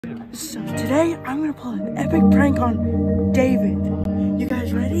So today I'm gonna pull an epic prank on David. You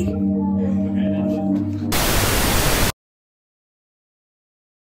guys ready?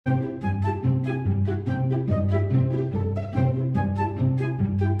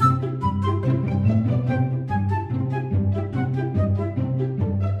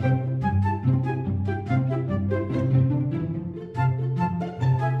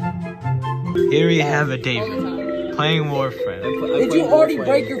 Here we have a David playing Warframe. Did you already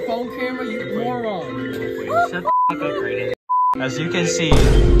break your phone camera, you moron? Shut the fuck up, Brayden. As you can see,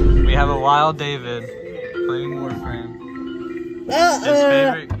 we have a wild David playing Warframe. His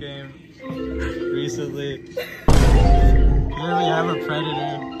favorite game recently. Here we have a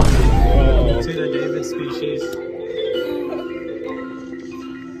predator to the David species.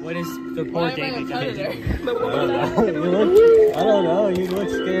 What is the poor David gonna do? I don't know, you look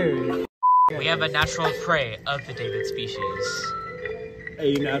scared. We have a natural prey of the David species.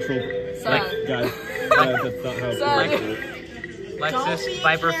 A natural guys, that's not how Lexus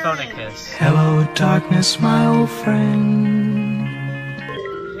vibraphonicus. Hello, darkness, my old friend.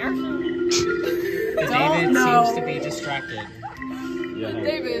 David seems to be distracted. Yeah.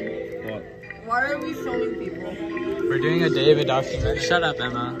 David, What? why are we filming people? We're doing a David documentary. Shut up,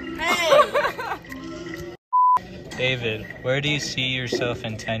 Emma. Hey! David, where do you see yourself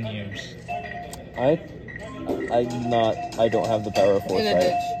in 10 years? I don't have the power of In a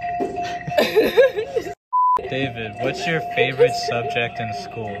foresight. ditch. David, what's your favorite subject in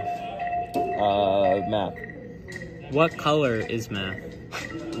school? Math. What color is math?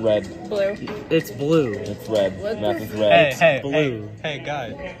 Red. Blue. It's blue. It's red. What Math the is f- red. Hey, Blue. hey,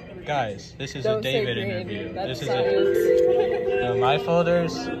 guys, this is a Don't say David green. interview. That's This is science. no, my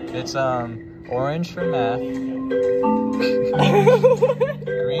folders, it's orange for math,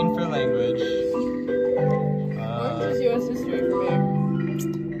 green for language, Orange is U.S. history for me.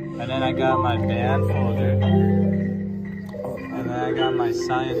 and then I got my band folder, and then I got my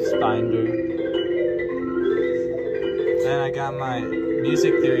science binder, then I got my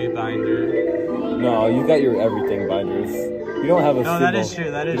music theory binder. No, you got your everything binders. You don't have a No, that is true,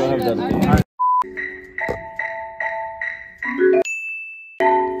 that is you don't true. have everything.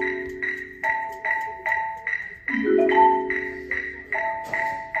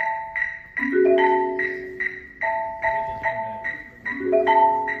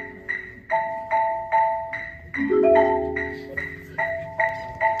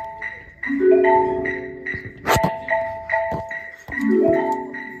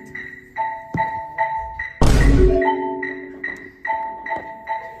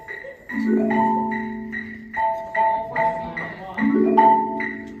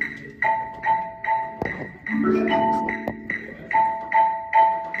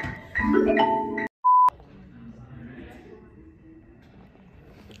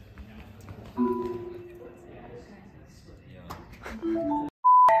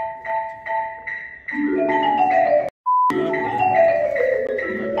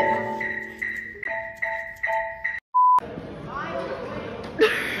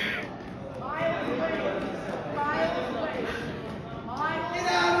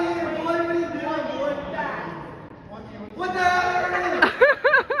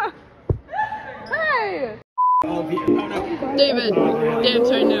 David, dance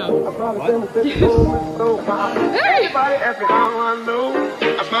right now. Everybody asked me how I know.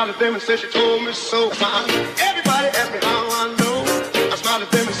 I smiled at them and said she told me so. Everybody asked me how I know. I smiled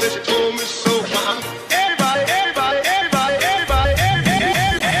at them and said she told me so.